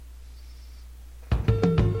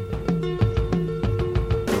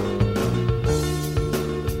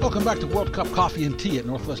Welcome back to World Cup Coffee and Tea at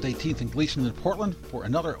Northwest 18th and Gleason in Portland for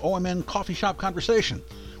another OMN Coffee Shop Conversation.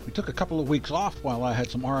 We took a couple of weeks off while I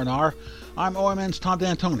had some R&R. I'm OMN's Tom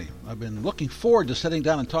D'Antoni. I've been looking forward to sitting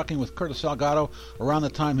down and talking with Curtis Salgado around the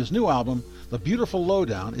time his new album, The Beautiful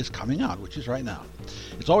Lowdown, is coming out, which is right now.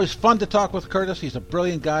 It's always fun to talk with Curtis. He's a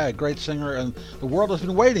brilliant guy, a great singer, and the world has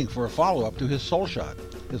been waiting for a follow-up to his Soul Shot,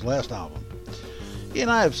 his last album. He and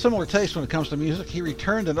I have similar tastes when it comes to music. He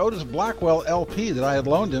returned an Otis Blackwell LP that I had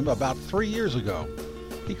loaned him about 3 years ago.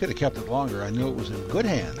 He could have kept it longer. I knew it was in good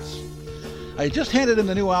hands. I had just handed him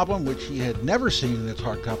the new album, which he had never seen in its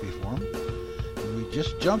hard copy form, and we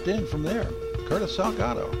just jumped in from there. Curtis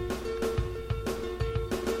Salgado.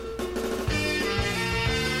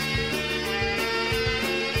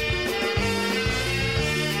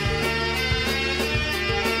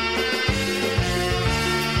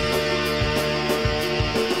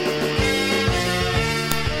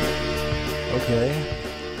 Okay.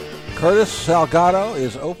 Curtis Salgado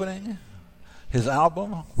is opening his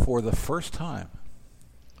album for the first time.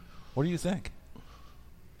 What do you think?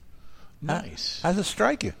 Nice. How does it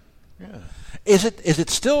strike you? Yeah. Is it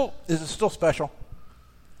still special?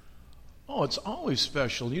 Oh, it's always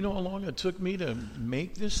special. You know how long it took me to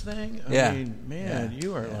make this thing? Yeah. I mean, man, Yeah.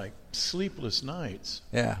 you are like sleepless nights.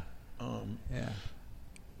 Yeah. Yeah.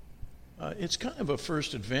 It's kind of a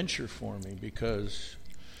first adventure for me because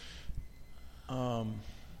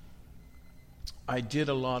I did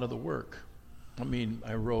a lot of the work. I mean,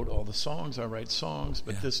 I wrote all the songs, I write songs,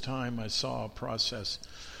 but this time I saw a process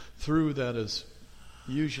through that is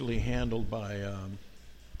usually handled by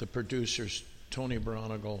the producers, Tony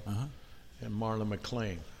Bronigal and Marlon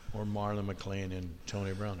McLean, or Marlon McLean and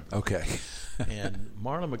Tony Bronigal. Okay. And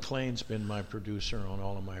Marlon McLean's been my producer on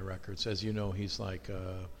all of my records. As you know, he's like,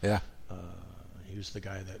 he was the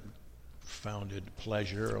guy that founded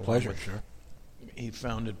Pleasure. Sure. He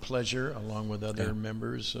founded Pleasure along with other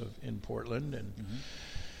members in Portland, and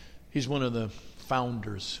he's one of the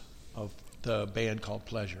founders of the band called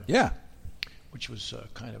Pleasure. Yeah. Which was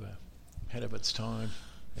kind of ahead of its time,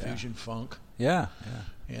 fusion funk. Yeah.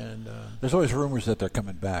 And There's always rumors that they're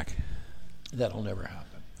coming back. that'll never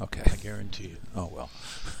happen. Okay. I guarantee it. Oh, well.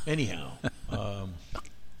 Anyhow,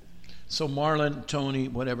 so Marlon, Tony,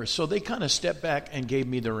 whatever. So they kind of stepped back and gave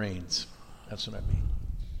me the reins. That's what I mean.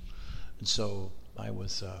 And so I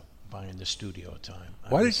was buying the studio time.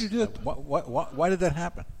 Why did you do that? Why did that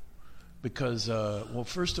happen? Because, well,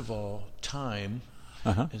 first of all, time,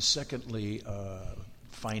 and secondly,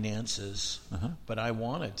 finances. But I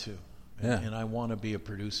wanted to, and I want to be a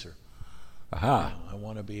producer. Aha. I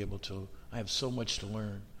want to be able to. I have so much to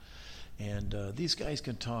learn, and these guys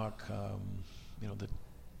can talk. The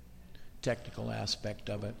technical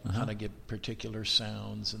aspect of it, how to get particular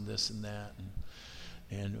sounds and this and that,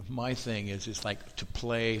 and my thing is, it's like to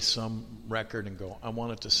play some record and go, I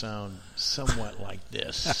want it to sound somewhat like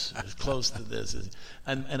this, as close to this.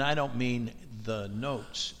 And I don't mean the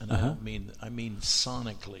notes, and I mean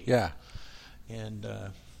sonically. Yeah. And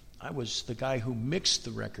I was the guy who mixed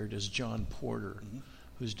the record is John Porter,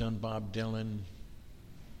 who's done Bob Dylan,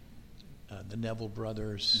 the Neville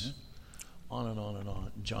Brothers, on and on and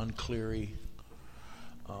on. John Cleary.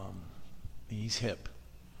 He's hip.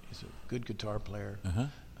 He's a good guitar player.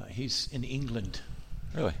 He's in England.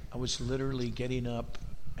 Really? I was literally getting up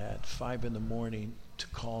at 5 a.m. to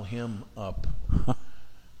call him up,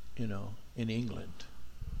 in England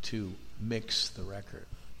to mix the record.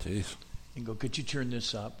 Jeez. And go, could you turn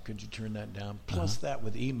this up? Could you turn that down? Plus that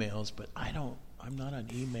with emails, but I'm not an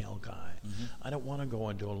email guy. I don't want to go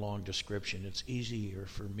into a long description. It's easier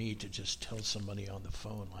for me to just tell somebody on the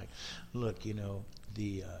phone, like, look,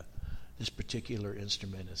 this particular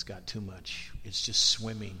instrument has got too much. It's just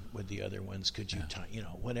swimming with the other ones. Could you,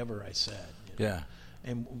 whatever I said. Yeah.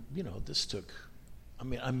 And, this took,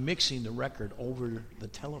 I'm mixing the record over the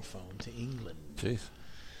telephone to England. Jeez.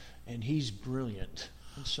 And he's brilliant.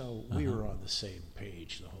 And so we were on the same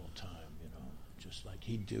page the whole time, just like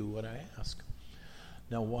he'd do what I ask.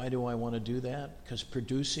 Now, why do I want to do that? Because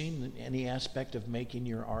producing, any aspect of making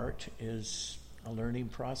your art is a learning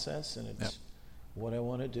process, and it's what I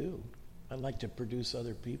want to do. I like to produce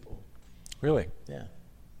other people. Really? Yeah.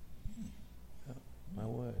 I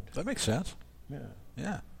would. That makes sense. Yeah.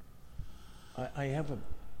 Yeah. I have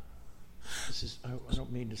I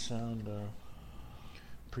don't mean to sound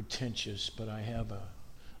pretentious, but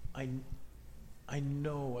I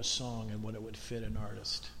know a song and what it would fit an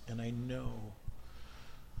artist, and I know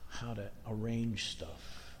how to arrange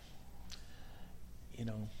stuff.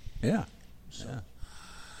 Yeah. So, yeah.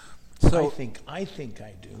 So I think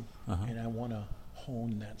I do, and I want to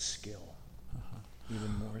hone that skill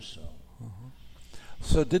even more so.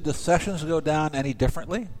 So did the sessions go down any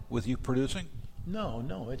differently with you producing?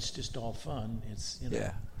 No, it's just all fun. It's, you know,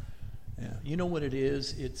 Yeah. you know what it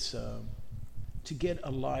is? It's to get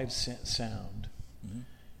a live sound. Mm-hmm.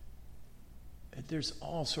 There's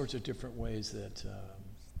all sorts of different ways that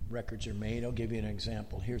records are made. I'll give you an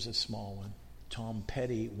example. Here's a small one. Tom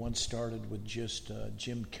Petty once started with just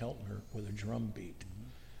Jim Keltner with a drum beat.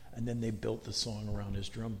 Mm-hmm. And then they built the song around his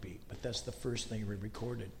drum beat. But that's the first thing we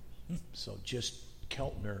recorded. Mm-hmm. So just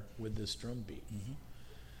Keltner with this drum beat. Mm-hmm.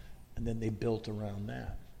 And then they built around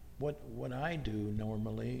that. What I do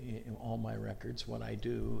normally in all my records, what I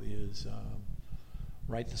do is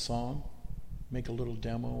write the song, make a little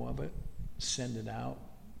demo of it, send it out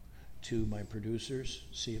to my producers,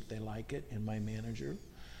 see if they like it, and my manager,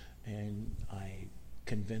 and I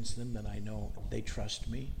convince them that I know they trust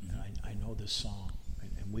me. Mm-hmm. And I know this song,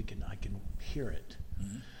 and I can hear it.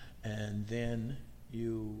 Mm-hmm. And then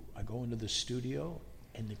I go into the studio,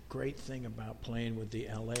 and the great thing about playing with the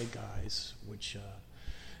LA guys, which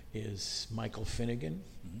is Michael Finnegan,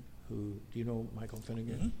 mm-hmm. who, do you know Michael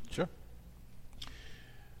Finnegan? Mm-hmm. Sure.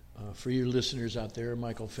 For your listeners out there,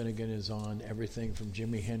 Michael Finnegan is on everything from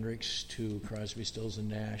Jimi Hendrix to Crosby, Stills and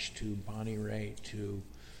Nash to Bonnie Raitt to,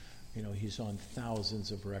 you know, he's on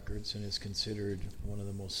thousands of records and is considered one of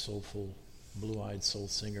the most soulful, blue-eyed soul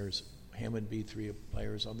singers, Hammond B3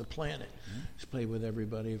 players on the planet. Mm-hmm. He's played with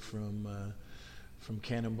everybody from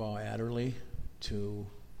Cannonball Adderley to,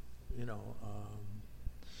 you know,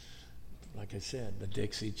 like I said, the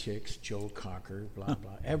Dixie Chicks, Joe Cocker, blah,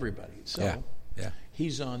 blah, everybody. So. Yeah.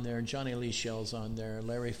 He's on there. Johnny Lee Shell's on there.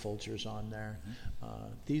 Larry Fulcher's on there.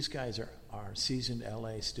 Mm-hmm. These guys are seasoned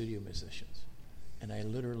LA studio musicians. And I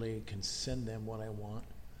literally can send them what I want.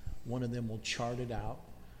 One of them will chart it out.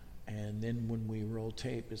 And then when we roll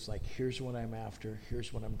tape, it's like, here's what I'm after.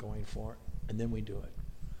 Here's what I'm going for. And then we do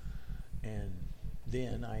it. And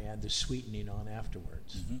then I add the sweetening on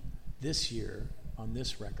afterwards. Mm-hmm. This year, on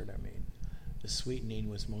this record, the sweetening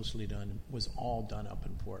was all done up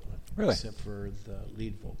in Portland. Really? Except for the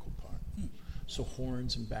lead vocal part. Hmm. So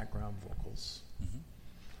horns and background vocals. Mm-hmm.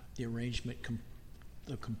 The arrangement,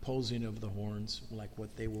 the composing of the horns, like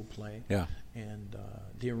what they will play. Yeah. And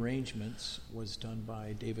the arrangements was done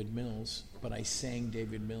by David Mills, but I sang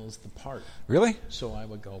David Mills the part. Really? So I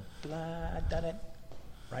would go, blah, da, da,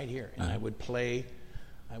 right here. And I would play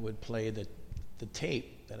the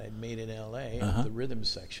tape that I'd made in L.A., the rhythm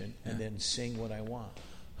section, and then sing what I want.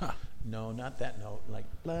 Huh. No, not that note, like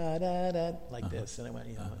blah, da, da, like this. And I went,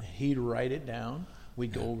 he'd write it down.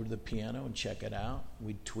 We'd go over to the piano and check it out.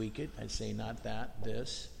 We'd tweak it. I'd say, not that,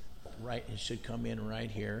 this. Right, it should come in right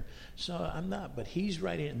here. So I'm not, but he's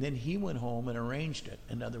writing it. And then he went home and arranged it.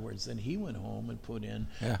 In other words, then he went home and put in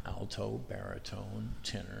alto, baritone,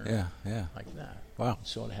 tenor, like that. Wow.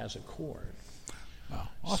 So it has a chord. Wow.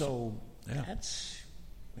 Awesome. So that's,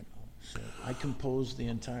 so I composed the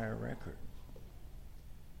entire record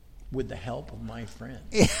with the help of my friend.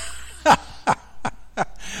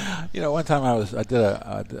 You know, one time I did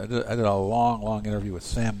a long interview with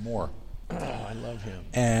Sam Moore. Oh, I love him.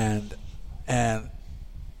 And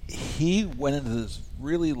he went into this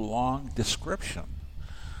really long description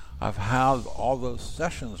of how all those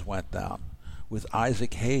sessions went down with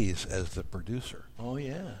Isaac Hayes as the producer. Oh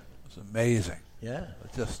yeah, it was amazing. Yeah,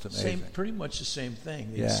 just amazing. Pretty much the same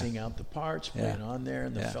thing. They'd sing out the parts, play it on there,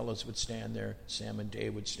 and the fellas would stand there. Sam and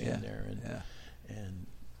Dave would stand there, and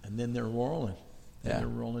then they're rolling. They're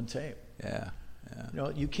rolling tape. Yeah. You know,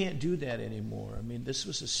 you can't do that anymore. I mean, this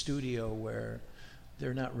was a studio where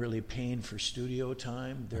they're not really paying for studio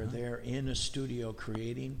time. They're there in a studio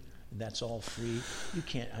creating, and that's all free.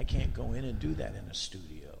 I can't go in and do that in a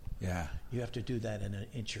studio. Yeah. You have to do that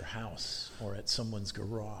at your house or at someone's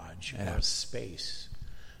garage or a space.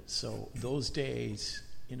 So those days,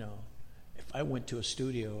 you know, if I went to a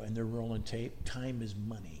studio and they're rolling tape, time is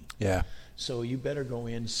money. Yeah. So you better go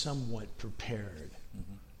in somewhat prepared.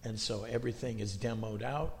 Mm-hmm. And so everything is demoed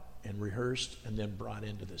out and rehearsed and then brought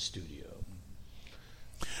into the studio.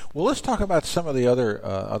 Well, let's talk about some of the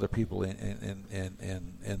other people in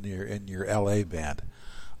your LA band.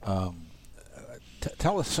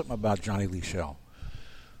 Tell us something about Johnny Lee Shell.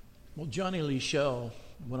 Well, Johnny Lee Shell,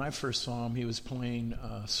 when I first saw him, he was playing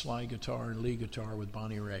slide guitar and lead guitar with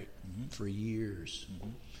Bonnie Raitt for years. Mm-hmm.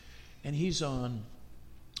 And he's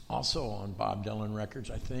also on Bob Dylan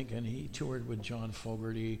records, I think, and he toured with John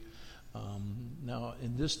Fogerty. Now,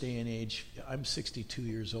 in this day and age, I'm 62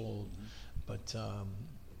 years old, but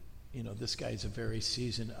you know, this guy's a very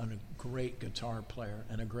seasoned and a great guitar player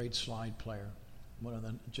and a great slide player.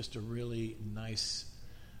 Just a really nice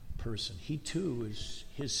person. He too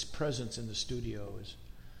his presence in the studio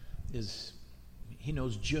is he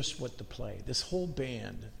knows just what to play. This whole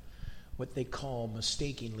band, what they call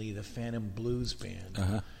mistakenly the Phantom Blues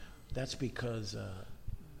Band, that's because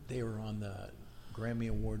they were on the Grammy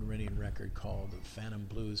Award-winning record called Phantom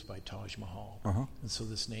Blues by Taj Mahal. And so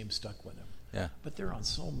this name stuck with them. Yeah. But they're on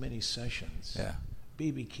so many sessions. Yeah.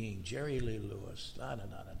 B.B. King, Jerry Lee Lewis,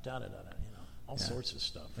 all sorts of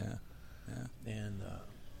stuff. Yeah. Yeah. And,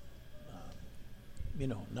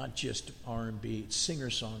 not just R&B,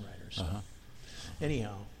 singer-songwriters.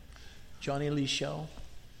 Anyhow, Johnny Lee Shell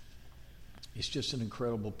is just an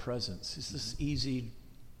incredible presence. He's this easy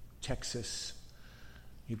Texas.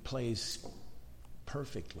 He plays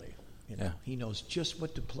perfectly. He knows just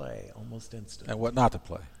what to play almost instantly. And what not to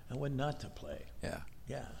play. And what not to play. Yeah.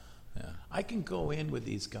 Yeah. Yeah. I can go in with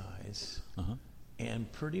these guys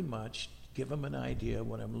and pretty much give them an idea of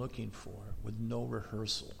what I'm looking for with no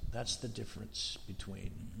rehearsal. That's the difference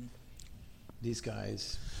between these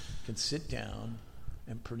guys can sit down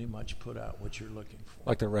and pretty much put out what you're looking for.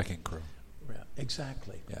 Like the Wrecking Crew. Yeah,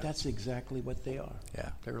 exactly. Yeah. That's exactly what they are.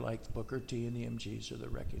 Yeah. They're like Booker T and the MGs or the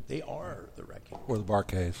Wrecking. They are the Wrecking. Or the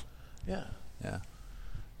Bar-Kays. Yeah. Yeah.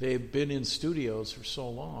 They've been in studios for so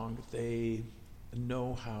long, they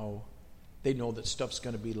know that stuff's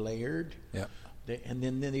going to be layered. Yeah. And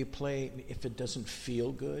then they play if it doesn't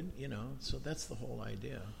feel good, So that's the whole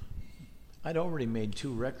idea. I'd already made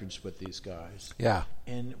 2 records with these guys. Yeah.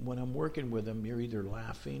 And when I'm working with them, you're either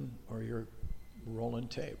laughing or you're rolling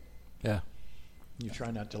tape. Yeah. You try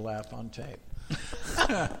not to laugh on tape.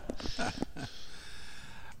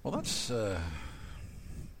 Well, that's...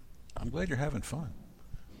 I'm glad you're having fun.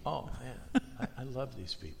 Oh, man. I love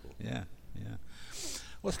these people. Yeah, yeah.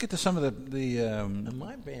 Let's get to some of the And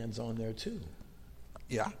my band's on there, too.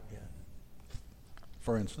 Yeah. Yeah.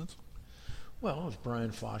 For instance? Well, it's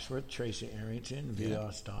Brian Foxworth, Tracy Arrington,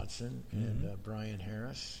 Vios Dotson, and Brian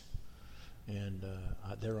Harris. And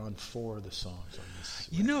they're on 4 of the songs on this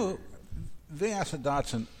record. Vios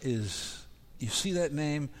Dotson is... You see that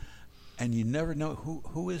name, and you never know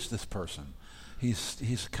who is this person.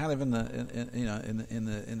 He's kind of in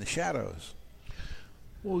the shadows.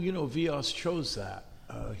 Well, Vios chose that.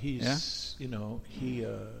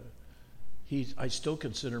 I still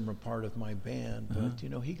consider him a part of my band, but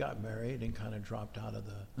he got married and kind of dropped out of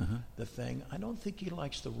the thing. I don't think he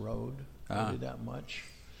likes the road really that much,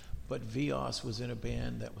 but Vios was in a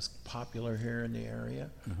band that was popular here in the area.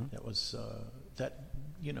 That was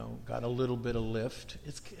got a little bit of lift,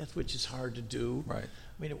 which is hard to do. Right.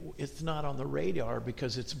 I mean, it's not on the radar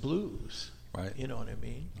because it's blues. Right. You know what I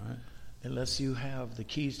mean? Right. Unless you have the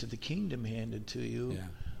keys to the kingdom handed to you,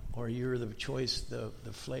 or you're the choice, the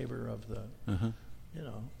flavor of the,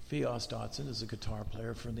 Vios Dotson is a guitar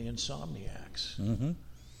player for the Insomniacs, and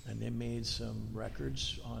they made some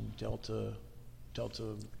records on Delta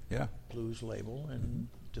Blues label and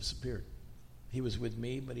disappeared. He was with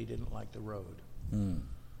me, but he didn't like the road.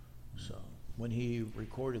 So when he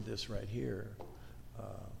recorded this right here,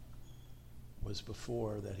 was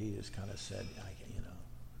before that he just kind of said,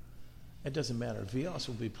 it doesn't matter. Vios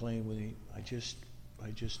will be playing with me. I just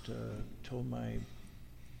told my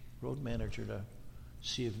road manager to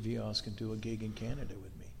see if Vios can do a gig in Canada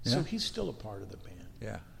with me. Yeah. So he's still a part of the band.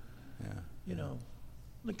 Yeah. Yeah.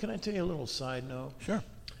 Look, can I tell you a little side note? Sure.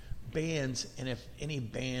 Bands, and if any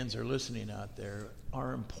bands are listening out there,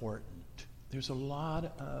 are important. There's a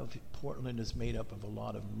lot of, Portland is made up of a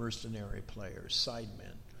lot of mercenary players,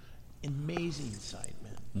 sidemen, amazing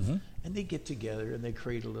sidemen. And they get together and they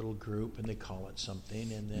create a little group and they call it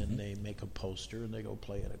something, and then they make a poster and they go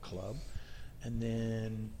play at a club. And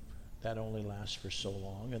then that only lasts for so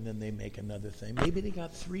long, and then they make another thing. Maybe they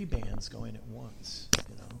got 3 bands going at once,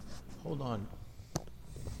 Hold on.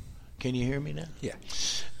 Can you hear me now? Yeah.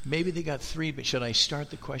 Maybe they got 3, but should I start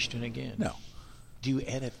the question again? No. Do you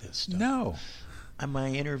edit this stuff? No. Am I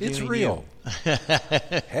interviewing It's real. you?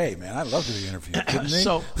 Hey, man, I'd love to be interviewed. Kidding me?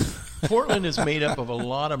 So, Portland is made up of a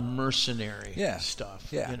lot of mercenary stuff.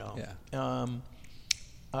 Yeah.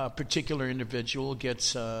 A particular individual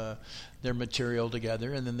gets their material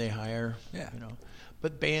together, and then they hire.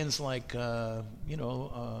 But bands like the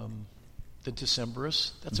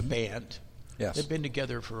Decemberists, that's a band. Yes. They've been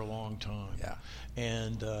together for a long time. Yeah.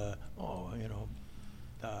 And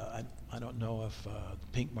I don't know if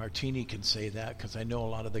Pink Martini can say that, because I know a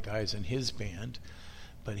lot of the guys in his band,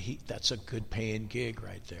 but that's a good paying gig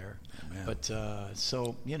right there. Man. But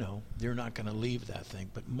they're not going to leave that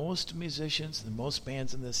thing. But most musicians and most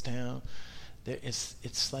bands in this town,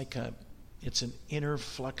 it's like it's an inner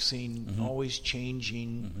fluxing, always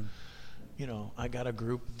changing. I got a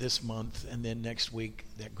group this month, and then next week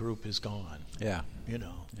that group is gone. Yeah.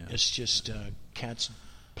 It's just cats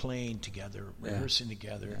playing together, rehearsing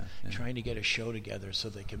together, trying to get a show together so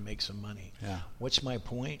they can make some money. Yeah. What's my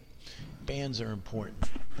point? Bands are important.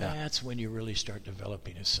 Yeah. That's when you really start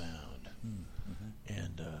developing a sound.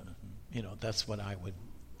 And, that's what I would...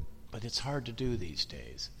 But it's hard to do these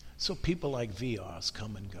days. So people like Vios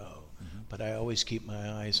come and go. But I always keep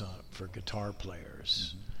my eyes on for guitar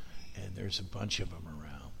players. And there's a bunch of them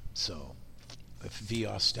around. So if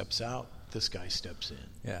Vios steps out, this guy steps in.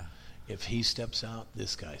 Yeah. If he steps out,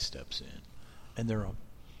 this guy steps in. And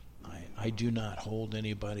I do not hold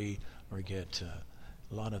anybody or get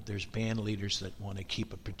there's band leaders that want to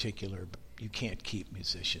keep a particular, you can't keep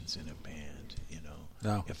musicians in a band,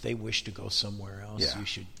 No. If they wish to go somewhere else, you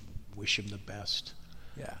should wish them the best.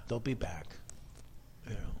 Yeah. They'll be back,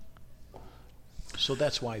 So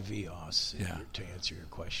that's why Vios, to answer your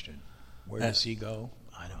question. Where does he go?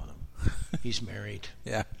 I don't know. He's married.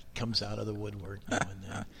 Yeah. Comes out of the woodwork now and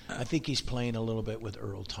then. I think he's playing a little bit with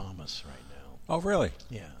Earl Thomas right now. Oh, really?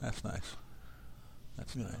 Yeah. That's nice.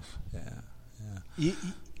 That's nice. Yeah.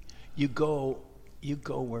 You go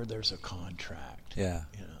where there's a contract. Yeah.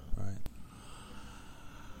 Right.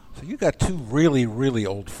 So you got two really, really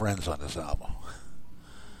old friends on this album,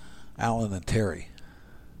 Alan and Terry.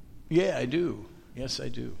 Yeah, I do. Yes, I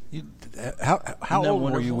do. How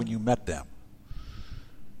old were you when you met them?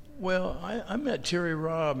 Well, I met Terry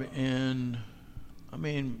Robb in,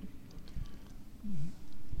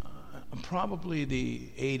 probably the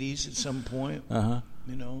 80s at some point.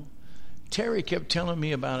 Terry kept telling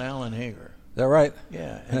me about Alan Hager. Is that right?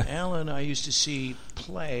 Yeah, and Alan I used to see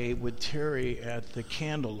play with Terry at the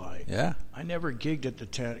Candlelight. Yeah. I never gigged at the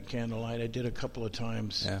Candlelight. I did a couple of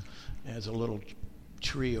times as a little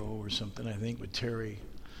trio or something, I think, with Terry,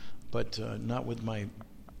 but not with my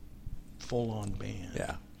full-on band.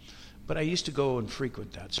 Yeah. But I used to go and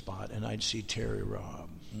frequent that spot, and I'd see Terry Robb,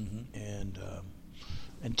 and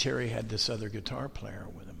Terry had this other guitar player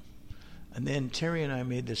with him, and then Terry and I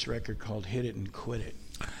made this record called "Hit It and Quit It,"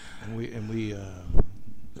 and we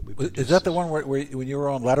is that the one where when you were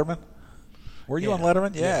on Letterman? Were you on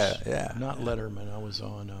Letterman? Yes. Yeah. Not Letterman. I was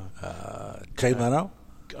on Jay Leno.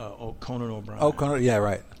 Conan O'Brien. Oh, Conan. Yeah,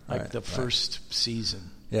 right. Like the first season.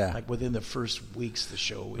 Yeah. Like within the first weeks, the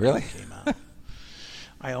show really came out.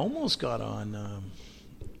 I almost got on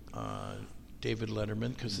David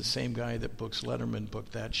Letterman because the same guy that books Letterman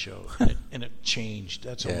booked that show, and it changed.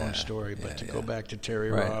 That's a long story, but to go back to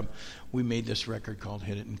Terry Robb, we made this record called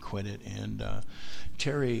 "Hit It and Quit It," and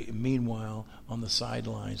Terry, meanwhile, on the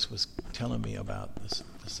sidelines, was telling me about this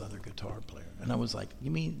other guitar player, and I was like,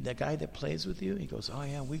 "You mean the guy that plays with you?" He goes, "Oh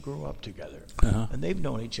yeah, we grew up together, and they've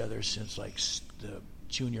known each other since like the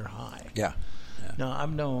junior high." Yeah. Now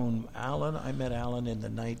I've known Alan. I met Alan in the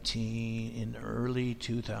early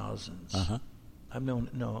 2000s. I've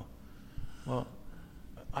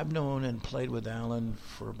known and played with Alan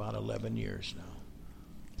for about 11 years now.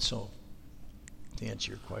 So, to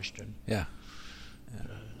answer your question,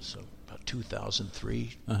 so about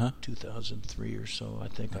 2003, 2003 or so, I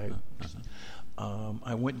think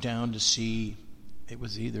I went down to see. I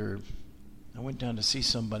went down to see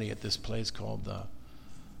somebody at this place called the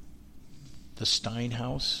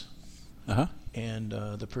Steinhaus. And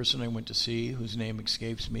the person I went to see, whose name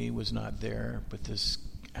escapes me, was not there, but this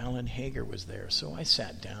Alan Hager was there. So I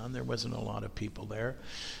sat down. There wasn't a lot of people there.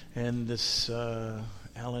 And this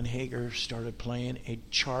Alan Hager started playing a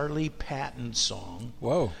Charlie Patton song.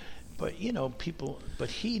 Whoa. But, but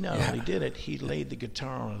he not only did it, he laid the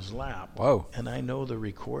guitar on his lap. Whoa. And I know the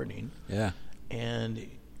recording. Yeah. And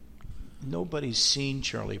nobody's seen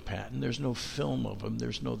Charlie Patton. There's no film of him.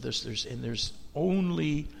 There's no this. There's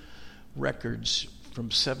only records from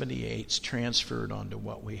 78's transferred onto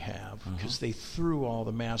what we have because they threw all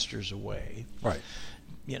the masters away. Right.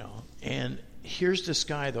 And here's this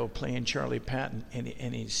guy though playing Charlie Patton,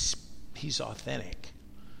 and he's authentic.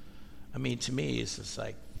 I mean, to me, it's just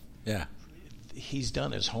like he's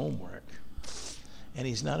done his homework, and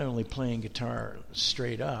he's not only playing guitar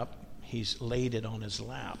straight up, he's laid it on his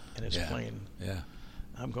lap and is playing. Yeah.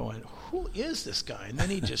 I'm going, who is this guy? And then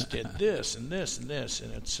he just did this and this and this,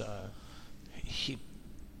 and it's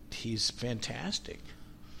he's fantastic,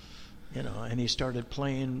 And he started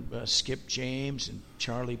playing Skip James and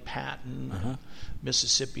Charlie Patton, and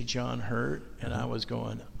Mississippi John Hurt, and I was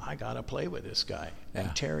going, I gotta play with this guy. Yeah.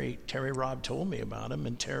 And Terry Robb told me about him,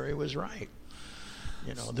 and Terry was right.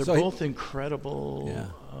 They're both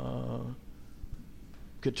incredible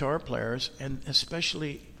guitar players, and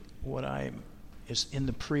especially is in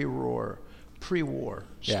the pre-war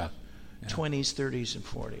stuff, 20s, 30s, and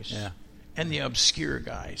 40s. Yeah. And the obscure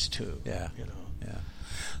guys too. Yeah. Yeah.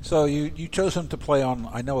 So you chose him to play on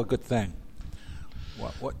 "I Know a Good Thing."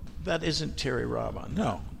 What? That isn't Terry Robb on that.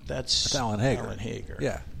 No. That's Alan Hager. Alan Hager.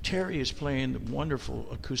 Yeah. Terry is playing the wonderful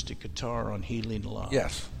acoustic guitar on Healing Love.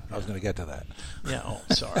 Yes, I was going to get to that. Yeah. Oh,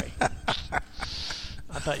 sorry.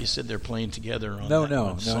 I thought you said they're playing together on No.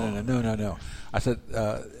 I said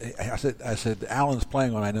Alan's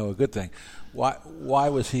playing when I Know a Good Thing. Why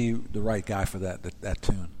was he the right guy for that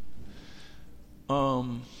tune?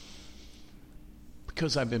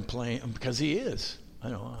 Because I've been playing. Because he is. I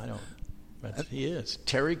don't. But he is.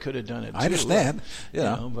 Terry could have done it too. I understand.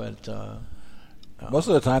 But most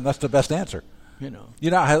of the time, that's the best answer.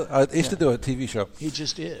 I used to do a TV show. He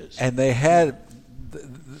just is. And they had.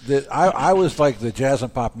 I was like the jazz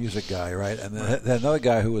and pop music guy, right? And then had another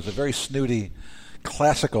guy who was a very snooty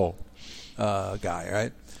classical guy,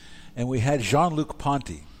 right? And we had Jean-Luc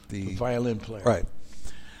Ponty, the violin player, right?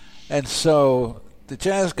 And so the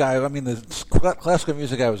jazz guy, the classical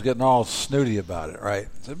music guy, was getting all snooty about it, right?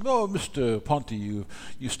 Said, "Oh, Mr. Ponty, you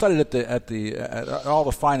studied at all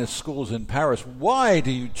the finest schools in Paris. Why do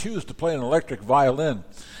you choose to play an electric violin?"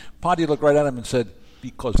 Ponty looked right at him and said,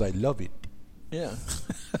 "Because I love it." Yeah,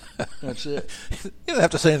 that's it. You don't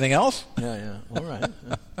have to say anything else. Yeah. All right.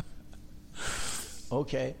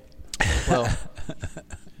 Okay. Well,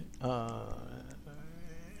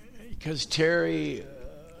 because Terry,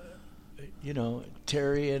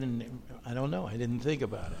 Terry and I don't know. I didn't think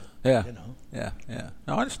about it. Yeah. Yeah.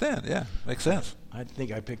 No, I understand. Yeah, makes sense. I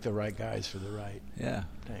think I picked the right guys for the right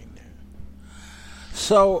thing there.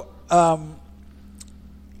 So, I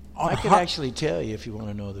could actually tell you if you want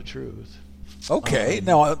to know the truth. Okay.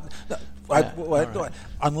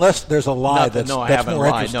 Unless there's a lie that's I that's haven't more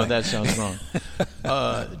lied. interesting. No, that sounds wrong.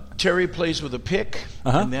 Terry plays with a pick,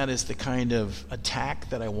 and that is the kind of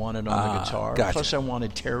attack that I wanted on the guitar. Gotcha. Plus, I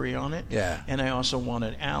wanted Terry on it, Yeah. and I also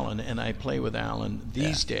wanted Alan, and I play with Alan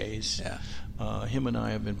these days. Yeah. Him and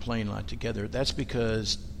I have been playing a lot together. That's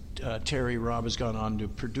because Terry Robb has gone on to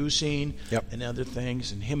producing and other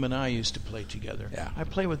things, and him and I used to play together. Yeah. I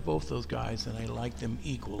play with both those guys, and I like them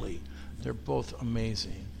equally. They're both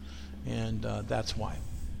amazing, and that's why.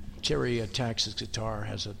 Terry attacks his guitar,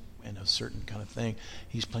 has a certain kind of thing.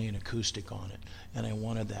 He's playing acoustic on it, and I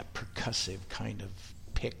wanted that percussive kind of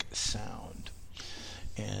pick sound.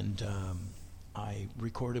 And I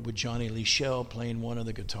recorded with Johnny Lee Schell playing one of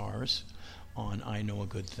the guitars on I Know a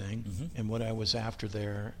Good Thing. Mm-hmm. And what I was after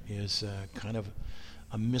there is kind of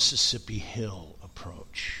a Mississippi Hill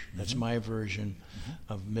approach. That's my version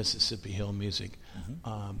of Mississippi Hill music.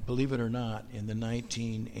 Believe it or not, in the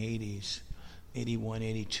 1980s, 81,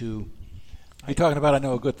 82. You're talking about I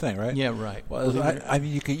Know a Good Thing, right? Yeah, right. Well,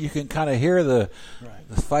 you can kind of hear the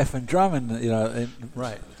fife and drum, and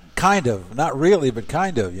right. Kind of, not really, but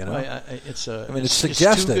kind of, It's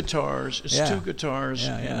suggested. It's two guitars. It's two guitars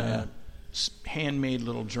and a handmade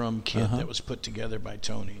little drum kit that was put together by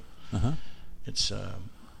Tony. It's a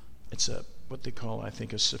what they call, I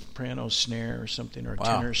think, a soprano snare or something, or a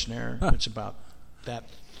tenor snare. It's about that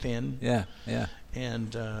thin. Yeah.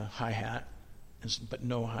 And hi-hat, but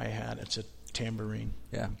no hi-hat. It's a tambourine,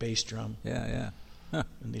 bass drum. Yeah. And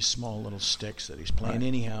these small little sticks that he's playing.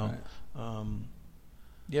 Anyhow,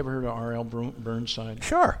 you ever heard of R.L. Burnside?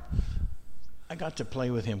 Sure. I got to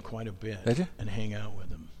play with him quite a bit. Did you? And hang out with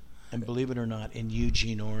him. And believe it or not, in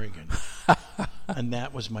Eugene, Oregon. And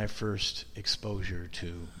that was my first exposure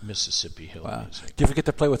to Mississippi Hill music. Did you ever get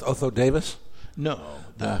to play with Otho Davis? No.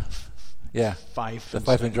 Fife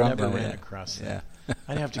and drum. Never ran across that. Yeah.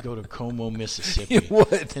 I'd have to go to Como, Mississippi. You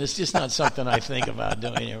would. And it's just not something I think about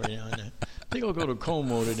doing every now and then. I think I'll go to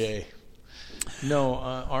Como today. No,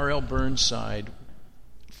 R.L. Burnside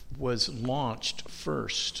was launched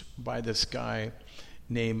first by this guy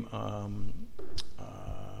named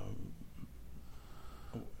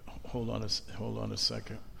hold on a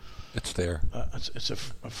second. It's there.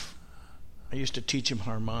 I used to teach him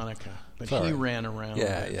harmonica, but he ran around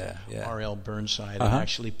with R.L. Burnside and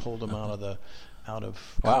actually pulled him out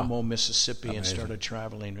of Como, Mississippi, and started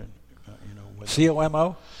traveling. With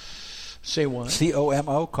COMO. Say what?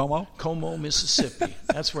 COMO, Como? Como, Mississippi.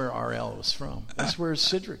 That's where R.L. was from. That's where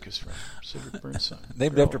Cedric is from. Cedric Burnside.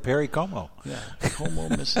 Named after Perry Como. Yeah, Como,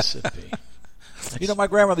 Mississippi. My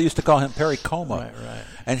grandmother used to call him Perry Como. Right.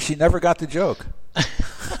 And she never got the joke.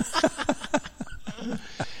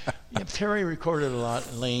 Perry recorded a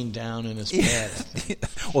lot laying down in his bed.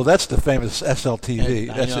 Well, that's the famous SLTV,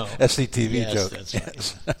 SCTV joke. That's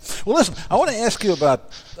right. Yes. Well, listen, I want to ask you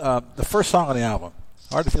about the first song on the album,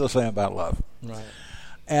 Hard to Feel the Same About Love. Right.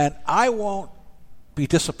 And I won't be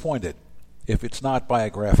disappointed if it's not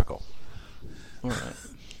biographical. All right.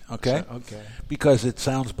 Okay? Okay. Because it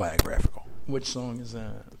sounds biographical. Which song is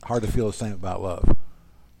that? Hard to Feel the Same About Love.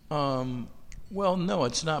 Well, no,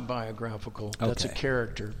 it's not biographical. That's a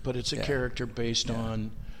character, but it's a character based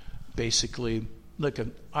on basically. Look,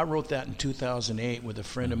 I wrote that in 2008 with a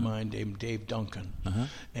friend of mine named Dave Duncan,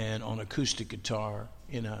 and on acoustic guitar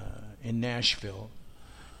in Nashville.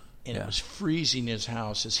 And it was freezing his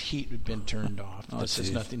house. His heat had been turned off. This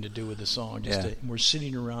has nothing to do with the song. We're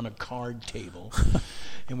sitting around a card table,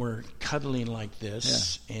 and we're cuddling like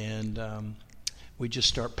this, and we just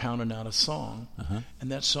start pounding out a song.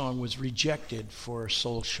 And that song was rejected for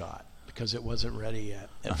Soul Shot because it wasn't ready yet.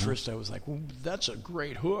 At first I was like, well, that's a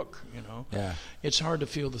great hook, you know. Yeah. It's hard to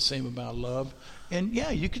feel the same about love. And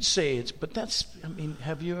yeah, you could say it's, but that's, I mean,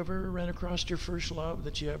 have you ever ran across your first love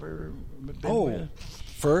that you ever been with?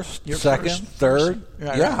 First, second, third.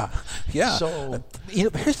 Right. Yeah. So,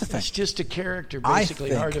 here's the thing. It's just a character.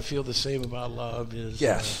 Basically, hard to feel the same about love is.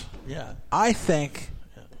 Yes. I think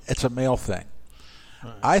it's a male thing.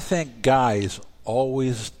 Right. I think guys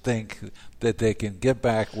always think that they can get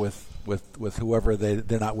back with whoever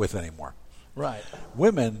they're not with anymore. Right.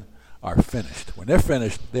 Women are finished. When they're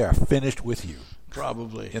finished, they are finished with you.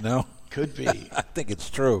 Probably. You know? Could be. I think it's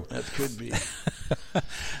true. That could be.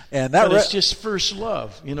 But it's just first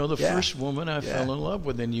love. You know, the first woman I fell in love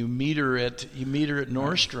with, and you meet her at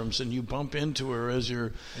Nordstrom's, and you bump into her as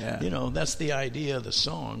you're. You know, that's the idea of the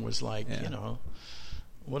song. Was like, you know,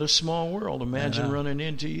 what a small world. Imagine running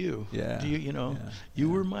into you. Yeah. You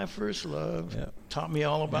were my first love. Yeah. Taught me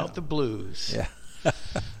all about the blues. Yeah.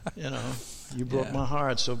 You know, you broke my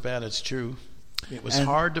heart so bad it's true. It was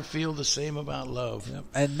hard to feel the same about love. Yep.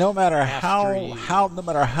 And no matter how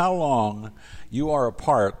long you are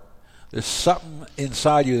apart, there's something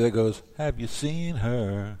inside you that goes, "Have you seen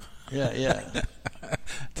her?" Yeah.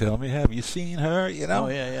 Tell me, have you seen her? You know? Oh,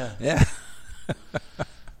 yeah.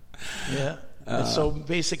 Yeah. So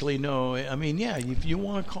basically, no. I mean, if you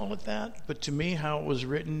want to call it that, but to me, how it was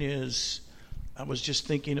written is, I was just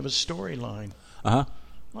thinking of a storyline.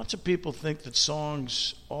 Lots of people think that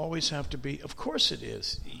songs always have to be. Of course, it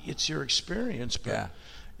is. It's your experience, but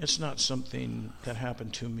it's not something that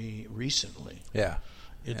happened to me recently. Yeah.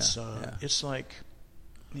 It's it's like,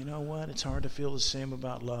 you know what? It's hard to feel the same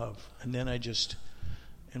about love, and then it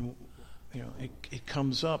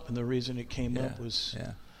comes up, and the reason it came up was.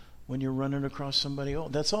 When you're running across somebody,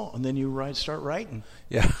 that's all. And then you start writing.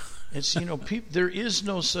 Yeah. It's, there is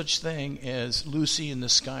no such thing as Lucy in the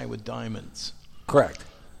Sky with Diamonds. Correct.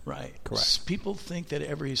 Right. Correct. People think that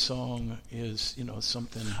every song is,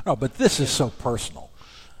 something. No, but this is so personal.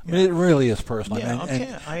 I mean, it really is personal.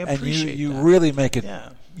 Yeah, I appreciate and you that. really make it.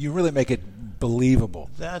 Yeah. You really make it believable.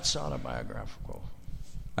 That's autobiographical.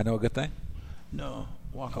 I Know a Good Thing? No,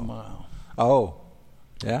 Walk a Mile. Oh,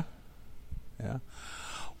 yeah.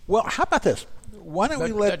 Well, how about this? Why don't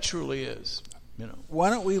we let that truly is, Why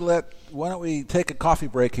don't we take a coffee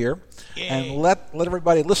break here and let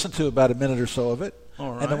everybody listen to about a minute or so of it,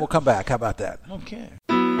 all right. And then we'll come back. How about that? Okay.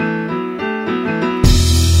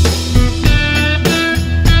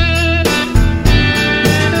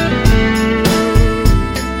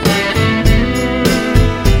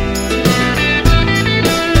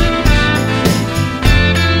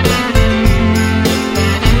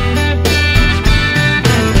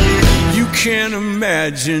 Can't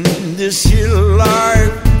imagine this here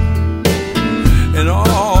life and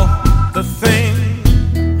all the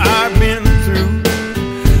things I've been through.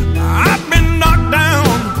 I've been knocked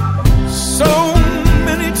down so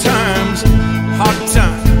many times. Hard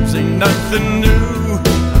times ain't nothing new.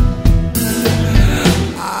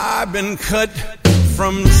 I've been cut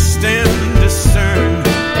from stem to stern,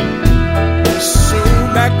 so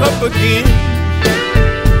back up again.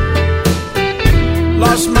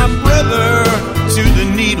 Lost my brother to the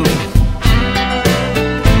needle.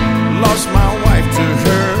 Lost my wife to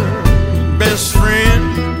her best friend.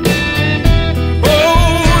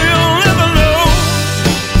 Oh, you'll never know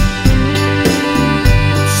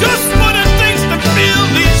just what it takes to fill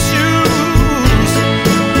these shoes.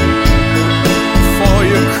 Before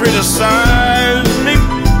you criticize me,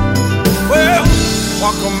 well,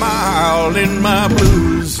 walk a mile in my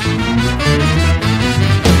blues.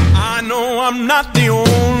 I'm not the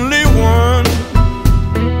only one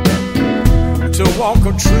to walk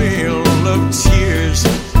a trail of tears,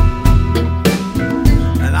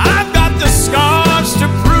 and I've got the scars to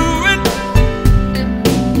prove it.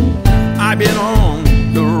 I've been on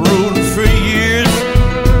the road for years.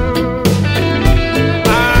 I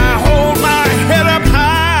hold my head up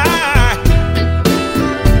high,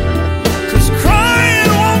 'cause crying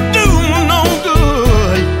won't do no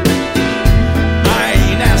good. I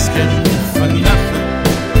ain't asking for nothing.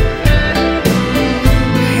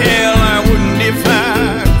 Hell, I wouldn't if I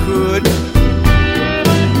could.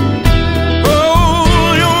 Oh,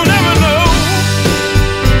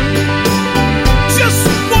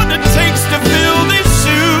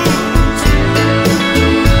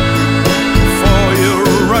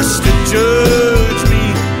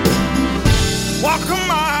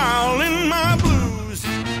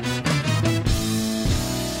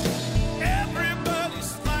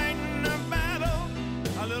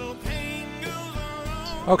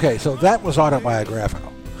 Okay, so that was autobiographical.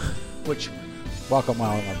 Which Walk a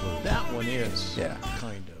Mile in the Blues. that one is Yeah.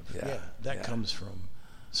 kind of. Yeah. That Yeah. comes from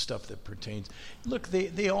stuff that pertains. Look,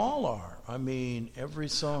 they all are. I mean, every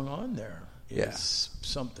song on there is Yeah.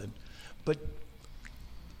 something. But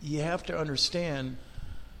you have to understand,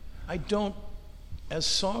 as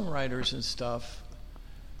songwriters and stuff,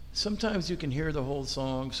 sometimes you can hear the whole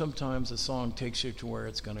song. Sometimes the song takes you to where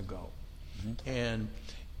it's going to go. Mm-hmm. And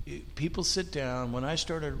people sit down. When I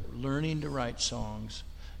started learning to write songs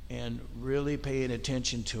and really paying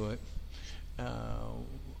attention to it, can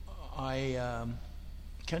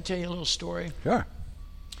I tell you a little story? Sure.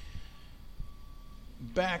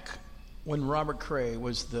 Back when Robert Cray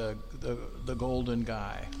was the golden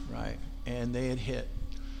guy, right? And they had hit.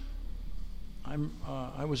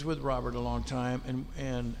 I was with Robert a long time,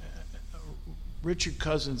 and Richard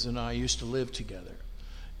Cousins and I used to live together,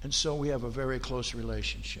 and so we have a very close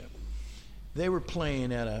relationship. They were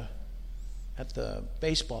playing at the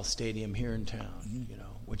baseball stadium here in town,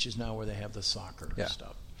 which is now where they have the soccer Yeah.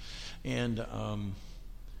 stuff, and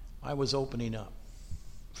I was opening up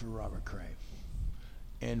for Robert Cray,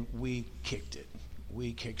 and we kicked it.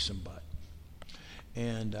 We kicked some butt,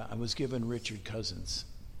 and I was giving Richard Cousins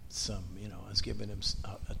I was giving him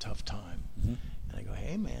a tough time. Mm-hmm. And I go,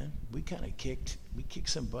 hey man, we kicked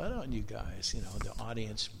some butt on you guys, the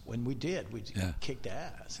audience. When we did, we Yeah. kicked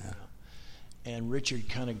ass, And Richard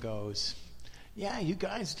kind of goes, yeah, you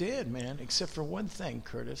guys did, man, except for one thing,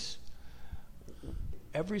 Curtis.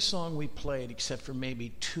 Every song we played, except for maybe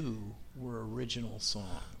 2, were original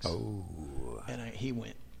songs. Oh. And he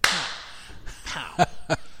went, pow, pow.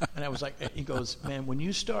 And I was like, he goes, man, when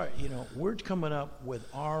you start, we're coming up with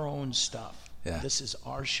our own stuff. Yeah. This is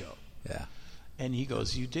our show. Yeah. And he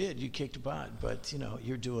goes, you kicked butt, but,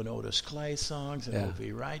 you're doing Otis Clay songs and Yeah.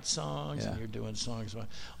 O.V. Wright songs, Yeah. and you're doing songs by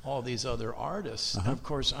all these other artists. Uh-huh. And, of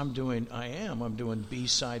course, I'm doing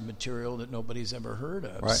B-side material that nobody's ever heard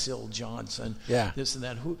of. Right. Syl Johnson, Yeah. this and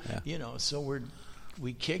that. So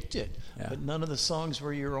we kicked it. Yeah. But none of the songs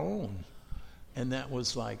were your own. And that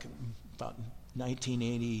was like about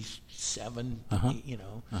 1987, Uh-huh.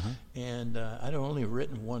 and I'd only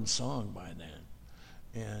written one song by then,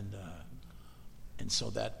 and so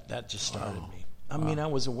that just started me. I mean, I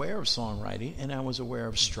was aware of songwriting, and I was aware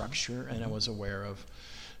of structure, and I was aware of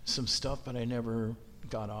some stuff, but I never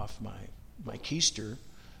got off my keister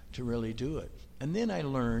to really do it. And then I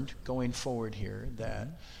learned, going forward here, that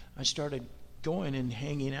I started going and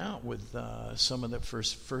hanging out with some of the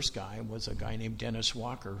first guy was a guy named Dennis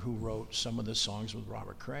Walker, who wrote some of the songs with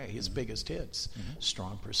Robert Cray, his biggest hits,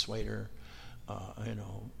 Strong Persuader,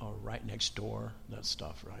 Right Next Door, that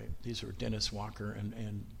stuff, right? These were Dennis Walker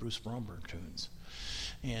and Bruce Bromberg tunes.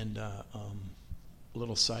 And a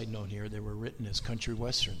little side note here, they were written as country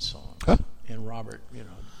western songs. Huh? And Robert,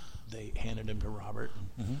 they handed them to Robert,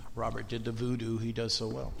 and Robert did the voodoo he does so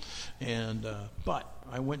well. And but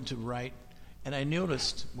I went to write, and I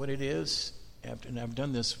noticed what it is, and I've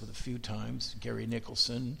done this with a few times, Gary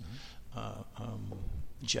Nicholson,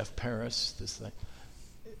 Jeff Paris, this thing.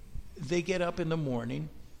 They get up in the morning,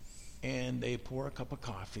 and they pour a cup of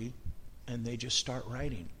coffee, and they just start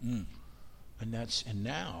writing. And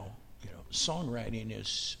now, songwriting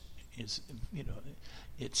is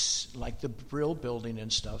it's like the Brill Building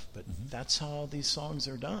and stuff, but that's how these songs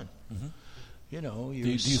are done. Do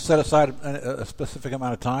you set aside a specific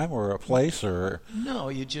amount of time or a place, or? No,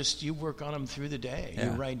 you work on them through the day. Yeah.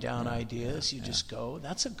 You write down ideas. You just go,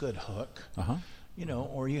 that's a good hook. Uh-huh.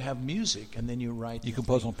 Or you have music, and then you write. You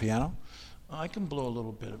compose on piano? I can blow a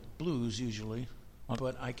little bit of blues usually,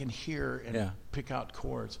 but I can hear and pick out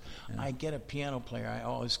chords. Yeah. I get a piano player. I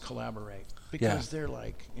always collaborate because they're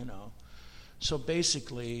like, So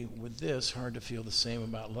basically, with this, Hard to Feel the Same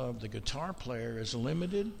About Love, the guitar player is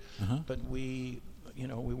limited, but we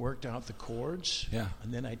worked out the chords,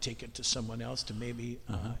 and then I take it to someone else to maybe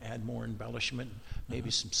add more embellishment,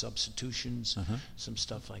 maybe some substitutions, some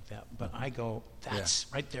stuff like that. But I go, that's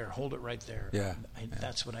right there, hold it right there.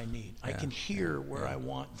 That's what I need. I can hear where I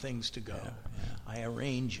want things to go. I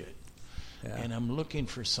arrange it, and I'm looking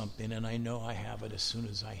for something, and I know I have it as soon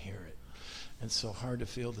as I hear it. And so Hard to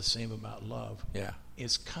Feel the Same About Love.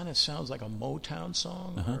 It kind of sounds like a Motown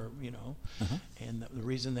song, and the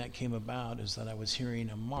reason that came about is that I was hearing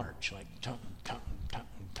a march, like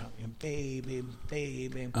baby,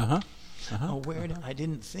 baby. I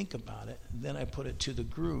didn't think about it. Then I put it to the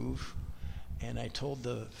groove, and I told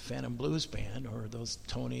the Phantom Blues Band, or those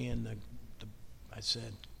Tony and I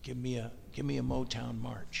said, give me a Motown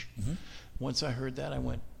march. Once I heard that, I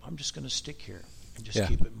went, I'm just going to stick here and just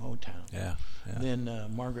keep it Motown. Then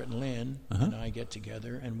Margaret and Lynn and I get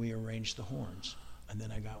together, and we arrange the horns. And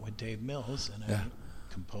then I got with Dave Mills, and I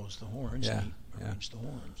composed the horns, and he arranged the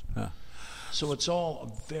horns. Yeah. So it's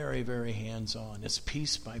all very, very hands-on. It's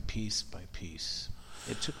piece by piece by piece.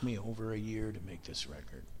 It took me over a year to make this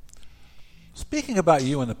record. Speaking about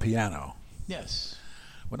you and the piano, Yes.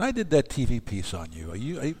 when I did that TV piece on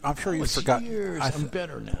you, I'm sure you've forgotten. Years. I'm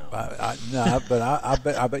better now. No, but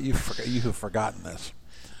I bet you have forgotten this.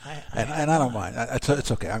 And I don't mind.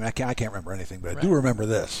 It's okay. I mean, I can't remember anything, but I do remember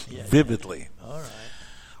this vividly. All right.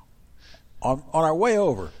 On our way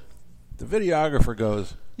over, the videographer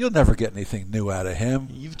goes, "You'll never get anything new out of him."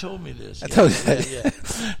 You've told me this. I told you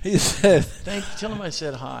that. He said, tell him I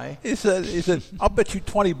said hi. He said, "I'll bet you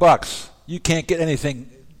 $20 you can't get anything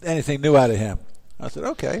new out of him." I said,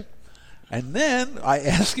 "Okay." And then I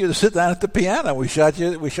asked you to sit down at the piano. We shot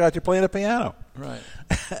you playing the piano. Right.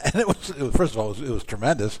 And it was first of all, it was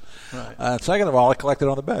tremendous. Right. Second of all, I collected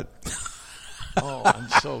on the bed. Oh, I'm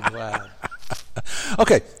so glad.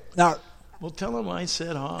 Okay, now. Well, tell him I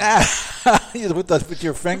said hi. with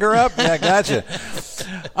your finger up? Yeah, gotcha.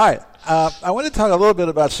 All right. I want to talk a little bit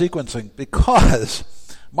about sequencing because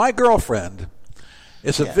My Girlfriend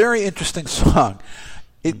is a very interesting song.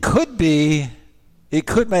 It could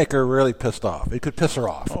make her really pissed off. It could piss her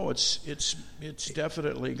off. Oh, it's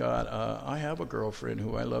definitely got. I have a girlfriend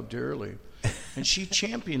who I love dearly, and she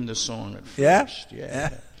championed the song at first.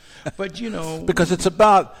 Yeah. But because it's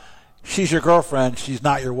about. She's your girlfriend. She's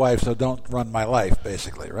not your wife, so don't run my life,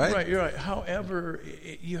 basically, right? Right, you're right. However,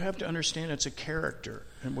 you have to understand it's a character,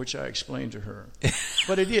 in which I explained to her.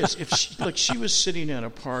 But it is. She was sitting at a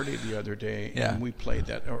party the other day, and we played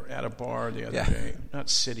that, or at a bar the other day. Not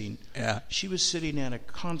sitting. Yeah. She was sitting at a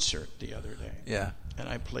concert the other day. Yeah. And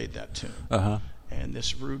I played that tune. Uh-huh. And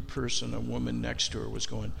this rude person, a woman next to her, was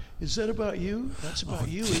going, "Is that about you? That's about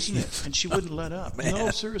you, isn't it?" And she wouldn't let up.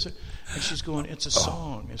 No, seriously. And she's going, "It's a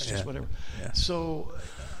song. It's just whatever." Yeah. So,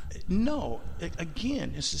 no.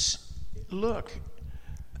 Again, it's just, look,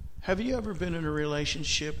 have you ever been in a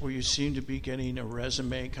relationship where you seem to be getting a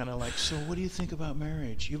resume, kind of like, "So what do you think about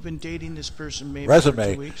marriage? You've been dating this person maybe for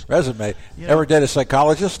 2 weeks." Resume. Ever date a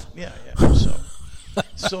psychologist? Yeah.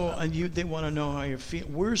 So they want to know how you feel.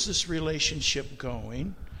 Where's this relationship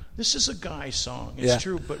going? This is a guy song. It's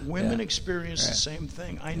true, but women experience the same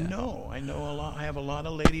thing. I know a lot. I have a lot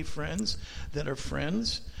of lady friends that are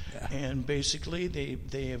friends, and basically they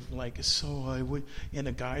have and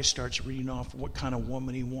a guy starts reading off what kind of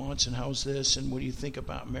woman he wants and how's this and what do you think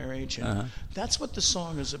about marriage, and that's what the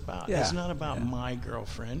song is about. It's not about my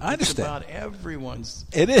girlfriend. I understand. It's about everyone's.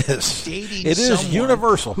 It is dating. It is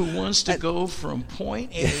universal. Who wants to go from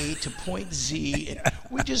point A to point Z? And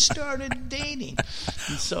we just started dating.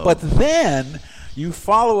 And so, but then you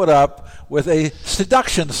follow it up with a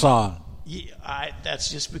seduction song. Yeah, that's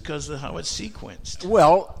just because of how it's sequenced.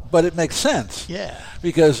 Well, but it makes sense. Yeah.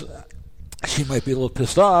 Because she might be a little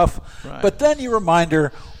pissed off, but then you remind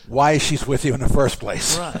her why she's with you in the first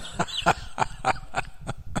place. Right.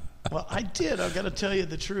 Well, I did. I've got to tell you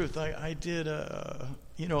the truth. I did,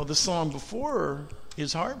 the song before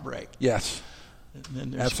is Heartbreak. Yes. And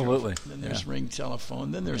then there's absolutely. Then there's Ring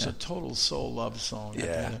Telephone. Then there's a total soul love song.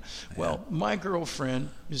 Yeah. My Girlfriend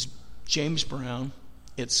is James Brown.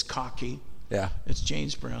 It's cocky. Yeah. It's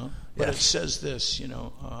James Brown. But it says this,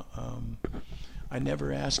 I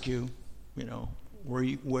never ask you,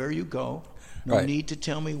 where you go. No need to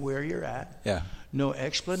tell me where you're at. Yeah. No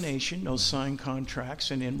explanation, no signed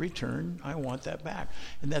contracts, and in return, I want that back.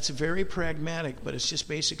 And that's very pragmatic, but it's just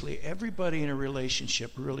basically everybody in a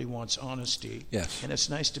relationship really wants honesty. Yes. And it's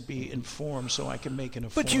nice to be informed so I can make an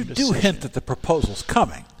informed decision. But you decision. do hint that the proposal's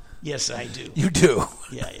coming. Yes, I do. You do.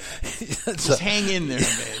 Yeah. Just hang in there,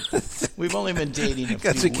 babe. We've only been dating a few weeks.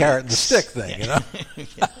 That's a carrot and the stick thing,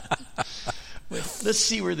 Let's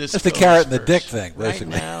see where this goes. It's the carrot and the first. dick thing,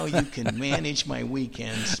 basically. Right now, you can manage my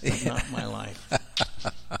weekends, but not my life.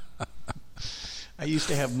 I used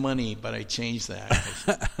to have money, but I changed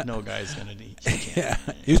that. No guy's going to eat.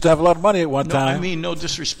 You used to have a lot of money at one time. I mean, no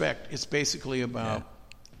disrespect. It's basically about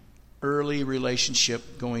early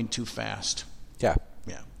relationship going too fast. Yeah.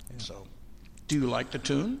 So, do you like the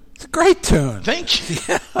tune? It's a great tune. Thank you.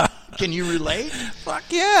 Yeah. Can you relate? Fuck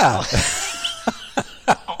yeah.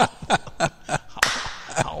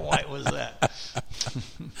 How white was that?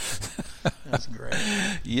 That's great.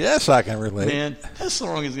 Yes, I can relate. Man, that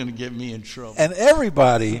song is going to get me in trouble. And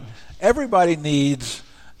everybody needs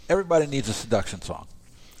a seduction song.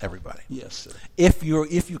 Everybody. Yes, sir. If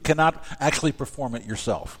you cannot actually perform it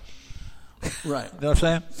yourself. Right. You know what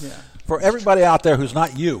I'm saying? Yeah. For everybody out there who's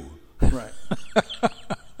not you. Right.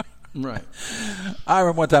 Right. I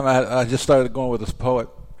remember one time I just started going with this poet,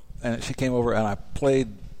 and she came over and I played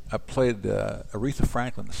I played Aretha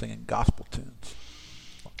Franklin singing gospel tunes.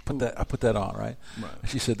 I put that on, right? Right. And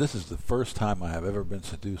she said, "This is the first time I have ever been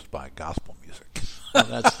seduced by gospel music." Oh,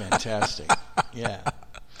 that's fantastic. Yeah.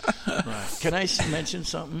 Right. Can I mention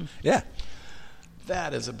something? Yeah.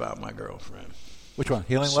 That is about my girlfriend. Which one?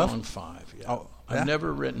 Healing Song Love? 5, yeah. Oh, yeah? I've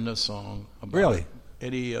never written a song about Really?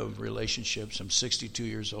 any of relationships. I'm 62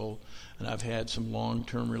 years old, and I've had some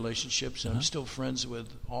long-term relationships, and I'm still friends with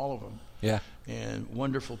all of them. Yeah. And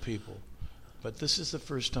wonderful people. But this is the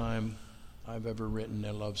first time I've ever written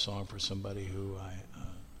a love song for somebody who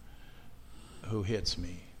hits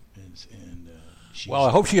me. And Well,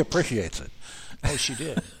 I hope she appreciates it. Oh, she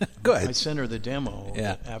did. Good. I sent her the demo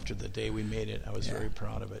Yeah. after the day we made it. I was very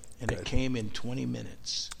proud of it. And Good. it came in 20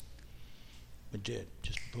 minutes. It did.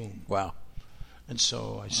 Just boom. Wow. And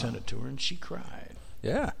so I sent it to her, and she cried.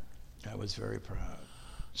 Yeah. I was very proud.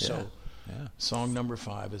 So Yeah. song number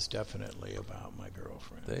 5 is definitely about my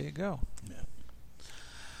girlfriend. There you go. Yeah.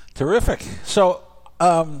 Terrific. So,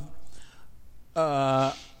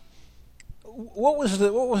 what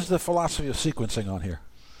was the philosophy of sequencing on here?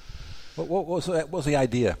 What was the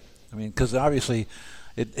idea? I mean, because obviously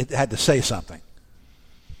it had to say something.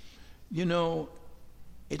 You know,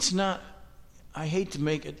 it's not. I hate to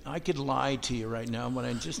make it. I could lie to you right now, but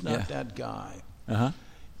I'm just not that guy. Uh-huh.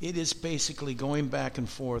 It is basically going back and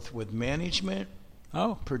forth with management,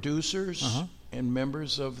 producers, and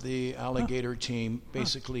members of the Alligator team.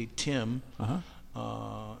 Basically, Tim,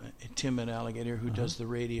 Tim at Alligator, who does the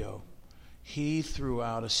radio. He threw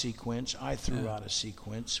out a sequence. I threw out a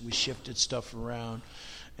sequence. We shifted stuff around,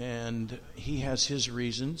 and he has his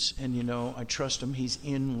reasons. And you know, I trust him. He's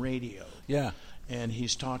in radio. Yeah. And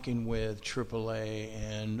he's talking with AAA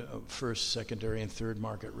and first, secondary, and third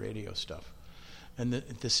market radio stuff. And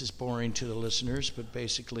this is boring to the listeners, but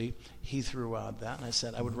basically he threw out that, and I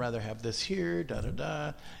said I would rather have this here,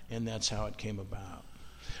 da-da-da, and that's how it came about.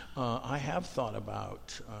 I have thought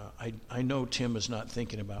about, I know Tim is not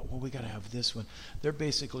thinking about, well, we got to have this one. They're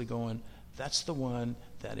basically going, that's the one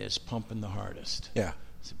that is pumping the hardest. Yeah.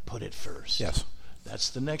 So put it first. Yes. That's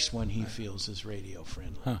the next one he feels is radio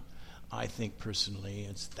friendly. Huh. I think personally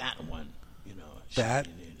it's that one. You know, that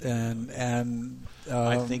and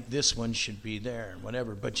I think this one should be there,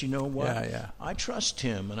 whatever. But you know what? Yeah. I trust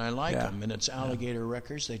him and I like him, and it's Alligator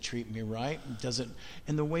Records. They treat me right.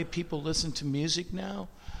 And the way people listen to music now,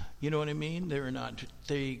 you know what I mean?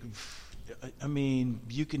 I mean,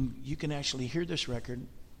 you can actually hear this record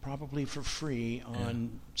probably for free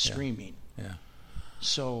on streaming. Yeah.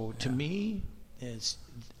 So to me,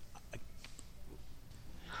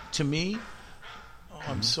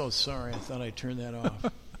 I'm so sorry. I thought I turned that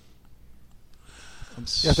off.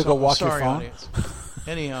 You have to go walk your phone? Audience.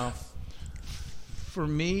 Anyhow, for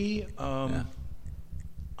me, I'm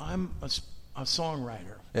a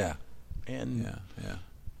songwriter. Yeah. And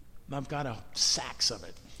I've got a sax of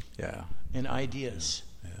it. Yeah. And ideas.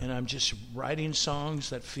 Yeah. And I'm just writing songs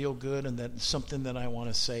that feel good and that's something that I want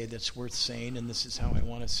to say that's worth saying, and this is how I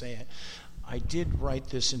want to say it. I did write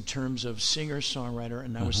this in terms of singer-songwriter,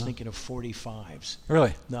 and I was thinking of 45s.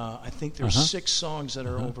 Really? I think there's 6 songs that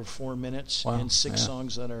are over 4 minutes, and 6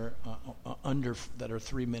 songs that are that are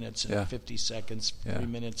 3 minutes and 50 seconds, 3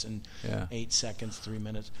 minutes and 8 seconds, 3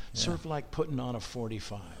 minutes. Sort of like putting on a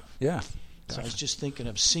 45. Yeah. So I was just thinking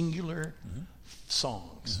of singular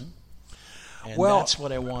songs. And well, that's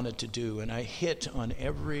what I wanted to do, and I hit on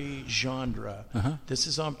every genre. This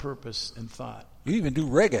is on purpose and thought. You even do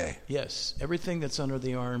reggae. Yes, everything that's under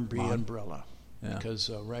the R&B umbrella, because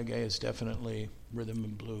reggae is definitely rhythm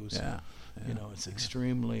and blues. You know, it's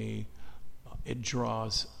extremely. It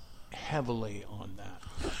draws heavily on that.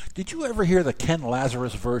 Did you ever hear the Ken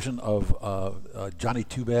Lazarus version of Johnny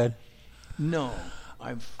Too Bad? No.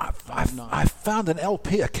 I've not. I found an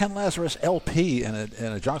LP, a Ken Lazarus LP, in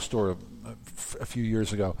a junk store a few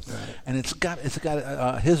years ago, and it's got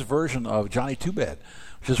his version of Johnny Too Bad,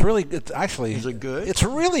 which is really good. Actually, is it good? It's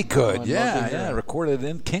really good. Recorded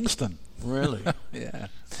in Kingston. Really? Yeah.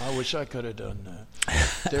 I wish I could have done that.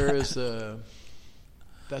 There is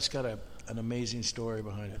that's got an amazing story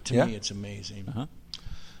behind it. To me, it's amazing.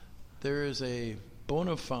 There is a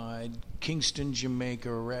bona fide Kingston, Jamaica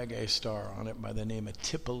reggae star on it by the name of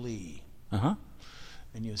Tippa Lee.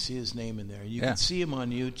 And you'll see his name in there. You can see him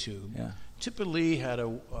on YouTube. Tippa Lee had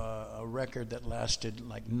a record that lasted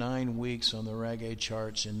like 9 weeks on the reggae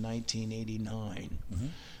charts in 1989.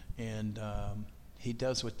 And he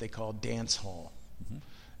does what they call dance hall.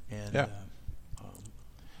 And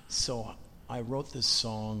so I wrote this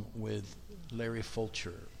song with Larry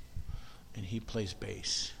Fulcher, and he plays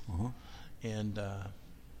bass. And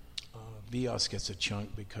Vios gets a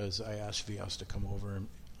chunk because I asked Vios to come over, and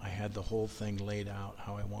I had the whole thing laid out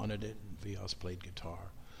how I wanted it, and Vyas played guitar.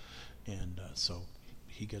 And so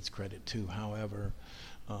he gets credit too. However,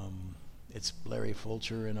 it's Larry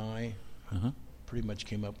Fulcher and I pretty much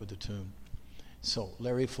came up with the tune. So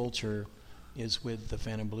Larry Fulcher is with the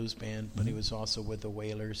Phantom Blues Band, but he was also with the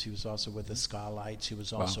Wailers. He was also with the Skylights. He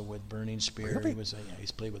was also with Burning Spear. Really?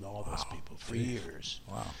 He's played with all those people for years.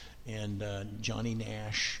 Wow. And Johnny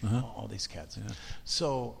Nash, all these cats. Yeah.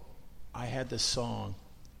 So I had this song,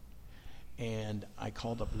 and I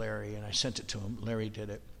called up Larry, and I sent it to him. Larry did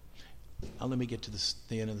it. Let me get to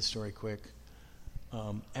the end of the story quick.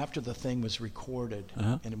 After the thing was recorded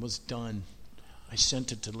and it was done, I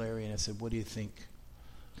sent it to Larry, and I said, what do you think?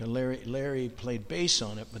 Larry played bass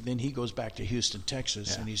on it, but then he goes back to Houston,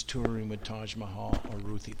 Texas, and he's touring with Taj Mahal or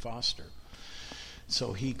Ruthie Foster.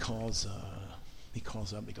 So he calls up, he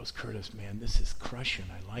goes, Curtis, man, this is crushing.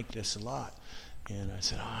 I like this a lot. And I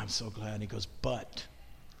said, I'm so glad. And he goes, but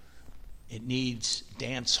it needs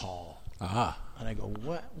dance hall. And I go,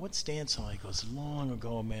 what's dance hall? He goes, long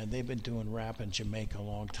ago, man, they've been doing rap in Jamaica a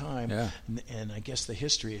long time. Yeah. And I guess the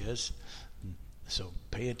history is, so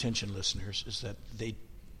pay attention, listeners, is that they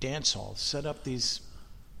dance halls set up these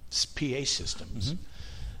PA systems.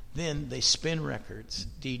 Then they spin records,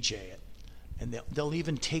 DJ it. And they'll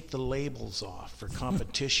even take the labels off for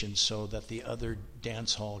competition so that the other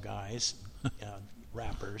dance hall guys,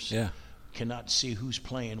 rappers, cannot see who's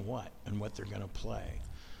playing what and what they're going to play.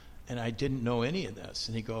 And I didn't know any of this.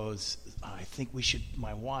 And he goes, I think we should,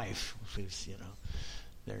 my wife, who's,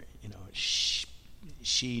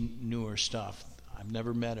 she knew her stuff. I've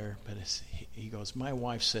never met her, but he goes, my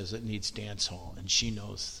wife says it needs dance hall, and she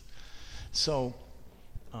knows. So,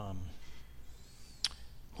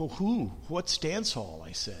 what's dance hall?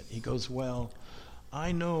 I said. He goes, well,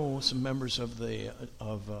 I know some members of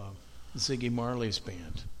Ziggy Marley's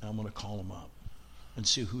band. I'm going to call them up and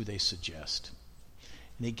see who they suggest.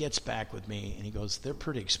 And he gets back with me, and he goes, they're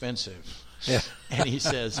pretty expensive. Yeah. And he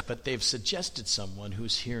says, but they've suggested someone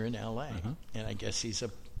who's here in L.A., and I guess he's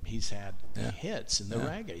had hits in the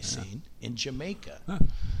reggae scene in Jamaica,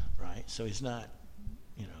 right? So he's not,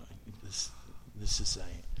 this is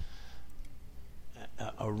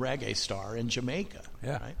a reggae star in Jamaica,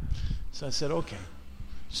 right? So I said, okay.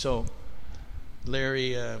 So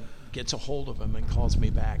Larry gets a hold of him and calls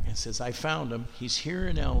me back and says, I found him. He's here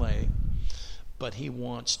in L.A., but he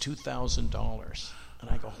wants $2,000. And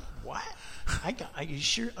I go, what? Are you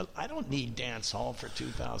sure? I don't need dance hall for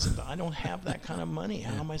 $2,000. I don't have that kind of money.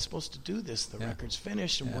 How am I supposed to do this? The record's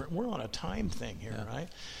finished, and we're on a time thing here, right?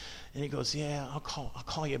 And he goes, yeah, I'll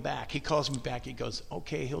call you back. He calls me back. He goes,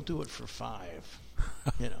 okay, he'll do it for $5,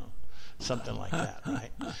 something like that, right?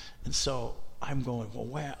 And so I'm going,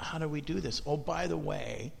 well, how do we do this? Oh, by the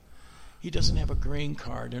way, he doesn't have a green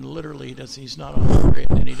card, and literally he's not on the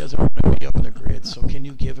grid, and he doesn't want to be on the grid, so can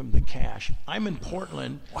you give him the cash? I'm in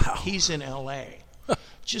Portland. Wow. He's in L.A.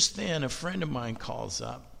 Just then, a friend of mine calls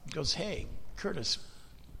up, goes, hey, Curtis,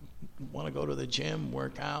 want to go to the gym,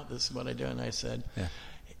 work out? This is what I do. And I said,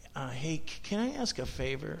 hey, can I ask a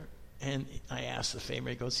favor? And I asked the favor.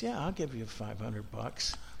 He goes, yeah, I'll give you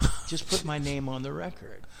 $500. Just put my name on the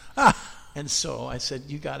record. And so I said,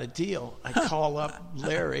 you got a deal. I call up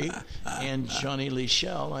Larry and Johnny Lee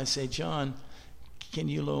Shell. I say, John, can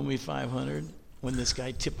you loan me $500 when this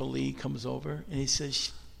guy Tippa Lee comes over? And he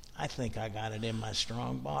says, I think I got it in my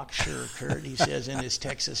strong box. Sure, Kurt, he says in his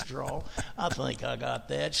Texas drawl. I think I got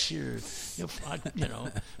that. Sure.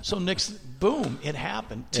 So next, boom, it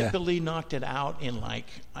happened. Tippa Lee knocked it out in I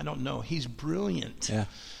don't know. He's brilliant. Yeah.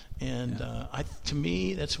 And to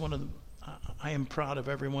me, that's one of the, I am proud of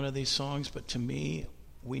every one of these songs, but to me,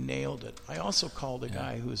 we nailed it. I also called a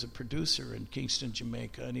guy who is a producer in Kingston,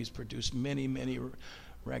 Jamaica, and he's produced many, many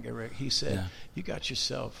reggae. He said, you got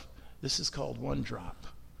yourself, this is called One Drop.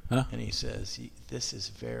 And he says, this is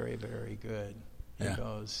very, very good. He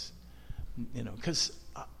goes, because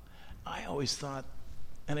I always thought,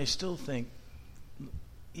 and I still think,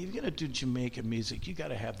 if you're going to do Jamaican music, you got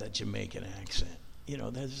to have that Jamaican accent.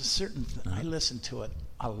 There's a certain I listen to it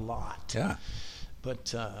a lot. Yeah.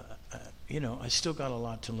 But, I still got a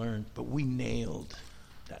lot to learn. But we nailed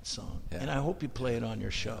that song. Yeah. And I hope you play it on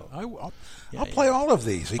your show. I'll play all of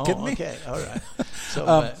these. Are you kidding me? Okay, all right. So,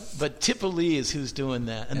 but Tippa Lee is who's doing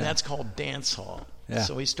that. And that's called dance hall. Yeah.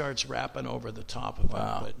 So he starts rapping over the top of it.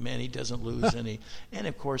 But, man, he doesn't lose any. And,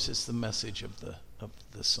 of course, it's the message of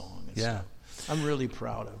the song. And so I'm really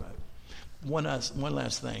proud of it. one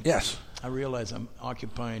last thing. Yes. I realize I'm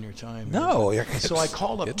occupying your time. No, here, so I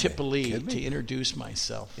called up Kidding Tipoli me. to introduce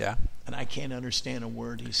myself. Yeah. And I can't understand a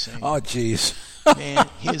word he's saying. Oh, jeez. Man,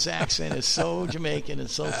 his accent is so Jamaican and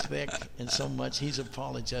so thick and so much. He's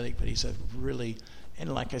apologetic, but he's a really,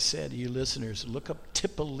 and like I said, you listeners, look up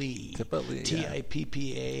Tipoli. Tipoli,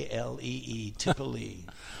 Tippale, Tipoli.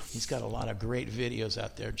 He's got a lot of great videos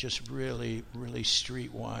out there, just really, really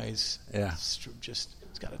streetwise. Yeah. Just,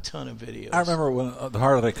 he's got a ton of videos. I remember when The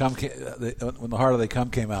Harder They Come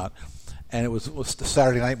came out, and it was the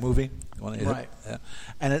Saturday night movie. Right.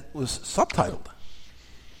 And it was subtitled,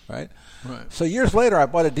 right? Right. So years later, I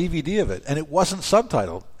bought a DVD of it, and it wasn't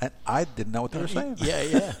subtitled, and I didn't know what they were saying.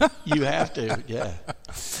 Yeah. You have to, yeah.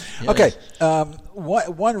 Yes. Okay.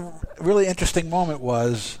 One really interesting moment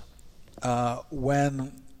was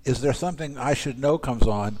when Is There Something I Should Know comes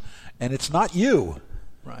on, and it's not you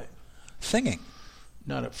Right. singing.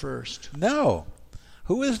 Not at first. No.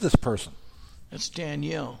 Who is this person? It's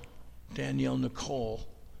Danielle Nicole.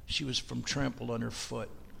 She was from Trampled Underfoot.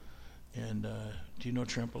 And do you know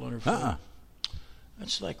Trampled Underfoot? Uh-uh.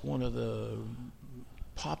 That's like one of the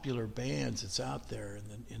popular bands that's out there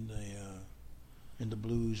in the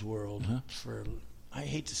blues world. I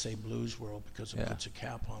hate to say blues world because it puts a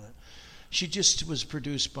cap on it. She just was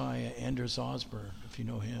produced by Anders Osborne, if you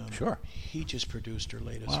know him. Sure. He just produced her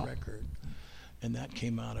latest record, and that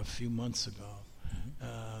came out a few months ago.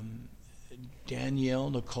 Danielle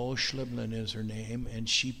Nicole Schliblin is her name, and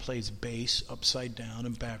she plays bass upside down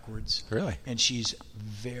and backwards. Really? And she's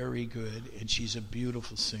very good, and she's a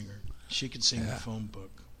beautiful singer. She can sing the phone book.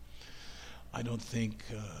 I don't think...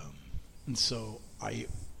 and so I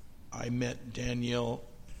met Danielle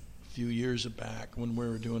a few years back when we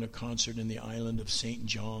were doing a concert in the island of St.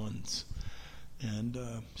 John's. And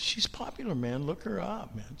she's popular, man. Look her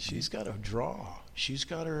up, man. She's got a draw. She's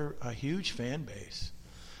got a huge fan base.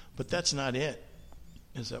 But that's not it,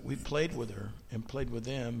 is that we played with her and played with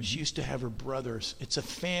them. She used to have her brothers. It's a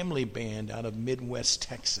family band out of Midwest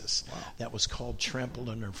Texas that was called Trampled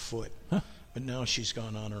Underfoot. But now she's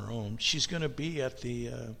gone on her own. She's going to be at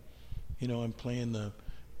the, I'm playing the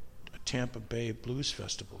Tampa Bay Blues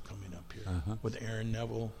Festival coming up here with Aaron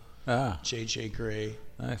Neville, J.J. Gray,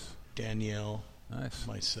 Nice. Danielle,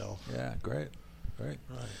 myself. Yeah, Great. Right.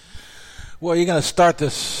 Well, you're going to start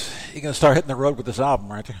hitting the road with this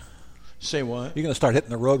album, aren't you? Say what? You're going to start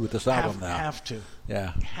hitting the road with this album now. Have to.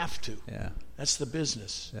 Yeah. Have to. Yeah. That's the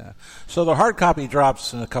business. Yeah. So the hard copy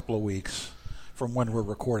drops in a couple of weeks from when we're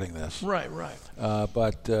recording this. Right.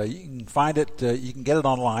 But you can find it, you can get it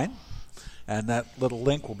online, and that little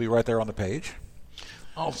link will be right there on the page.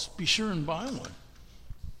 I'll be sure and buy one.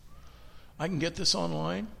 I can get this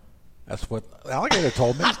online? That's what Alligator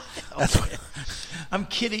told me. That's what. I'm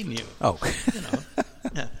kidding you. Oh.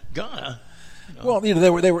 Gonna. Well,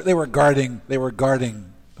 they were guarding.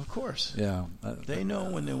 Of course. Yeah. They know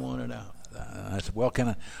when they want it out. I said, well, can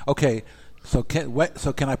I? Okay. So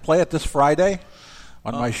can I play it this Friday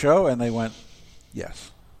on my show? And they went,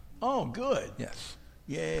 yes. Oh, good. Yes.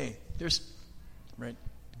 Yay. There's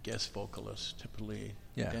guest vocalist, typically.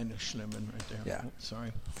 Yeah. Daniel Schliblin right there. Yeah. Oh,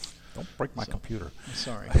 sorry. Don't break my computer. I'm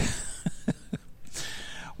sorry.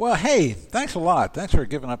 Well, hey, thanks a lot. Thanks for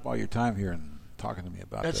giving up all your time here and talking to me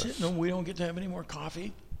about this. That's it? No, we don't get to have any more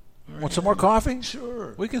coffee? Want some more coffee?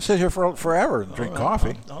 Sure. We can sit here forever and drink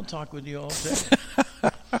coffee. I'll talk with you all day.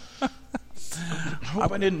 I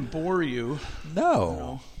hope I didn't bore you.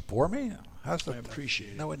 No. Bore me? I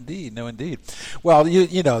appreciate it. No, indeed. Well,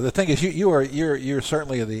 you know, the thing is, you're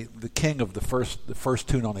certainly the king of the first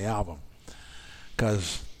tune on the album,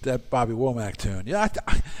 because that Bobby Womack tune. Yeah,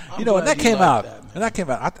 when that came out,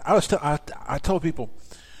 I told people,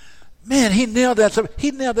 man, he nailed that. He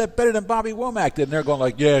nailed that better than Bobby Womack did. And they're going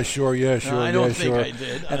like, yeah, sure. No, I don't think I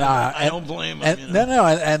did. And I don't blame him.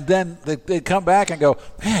 And then they'd come back and go,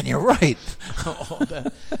 man, you're right.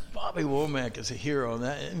 Bobby Womack is a hero.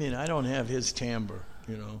 I don't have his timbre,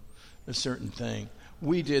 a certain thing.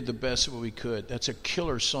 We did the best that we could. That's a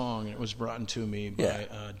killer song, and it was brought to me by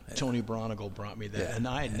Tony Bronigal brought me that, and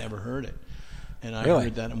I had never heard it. And I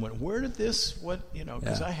heard that and went, where did this,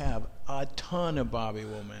 because I have a ton of Bobby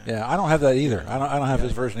Womack. Yeah, I don't have that either. I don't have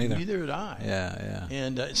his version either. Neither did I. Yeah.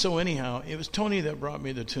 And so anyhow, it was Tony that brought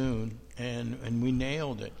me the tune, and we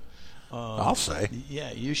nailed it. I'll say.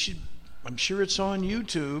 Yeah, you should. I'm sure it's on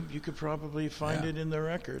YouTube. You could probably find it in the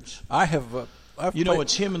records. I have.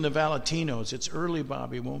 It's him and the Valentinos. It's early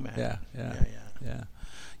Bobby Womack. Yeah.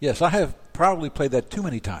 Yes, I have probably played that too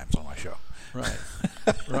many times on my show.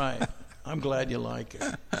 Right. I'm glad you like it.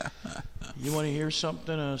 You want to hear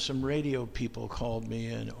something? Some radio people called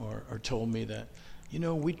me or told me that, You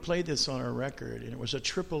know, we played this on our record, and it was a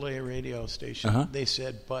AAA radio station. They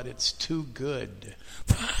said, but it's too good.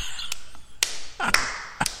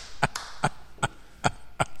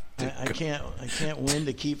 I can't win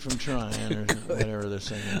to keep from trying, or whatever the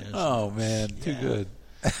saying is. Oh, man, too good.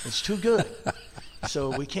 It's too good.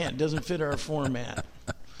 So we can't. It doesn't fit our format.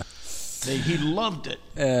 He loved it,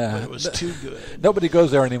 but it was too good. Nobody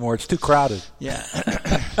goes there anymore. It's too crowded. Yeah.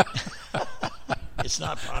 It's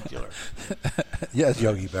not popular. Yes,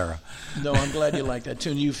 Yogi Berra. No, I'm glad you like that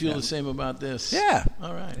tune. You feel the same about this? Yeah.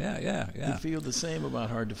 All right. Yeah. You feel the same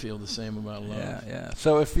about Hard to Feel the Same About Love. Yeah.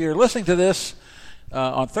 So if you're listening to this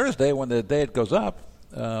on Thursday, when the day it goes up,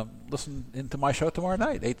 listen into my show tomorrow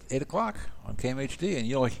night, 8 o'clock on KMHD, and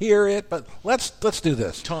you'll hear it. But let's do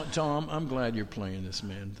this. Tom, I'm glad you're playing this,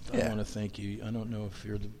 man. I want to thank you. I don't know if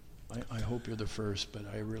you're I hope you're the first, but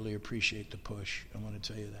I really appreciate the push. I want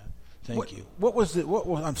to tell you that. Thank you. What was?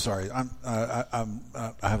 I'm sorry. I'm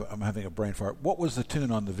having a brain fart. What was the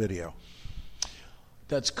tune on the video?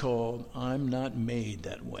 That's called "I'm Not Made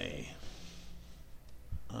That Way."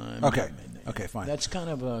 Okay, fine. That's kind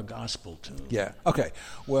of a gospel tune. Yeah. Okay.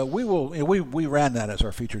 Well, we will. We ran that as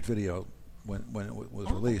our featured video when it was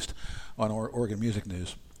released on Oregon Music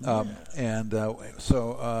News.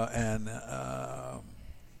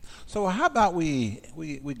 So how about we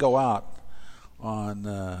go out on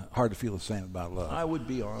Hard to Feel the Same About Love? I would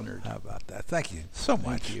be honored. How about that? Thank you so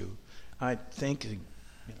much. Thank you. I think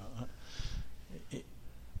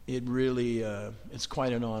it really it's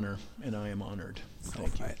quite an honor, and I am honored.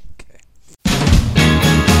 Thank you.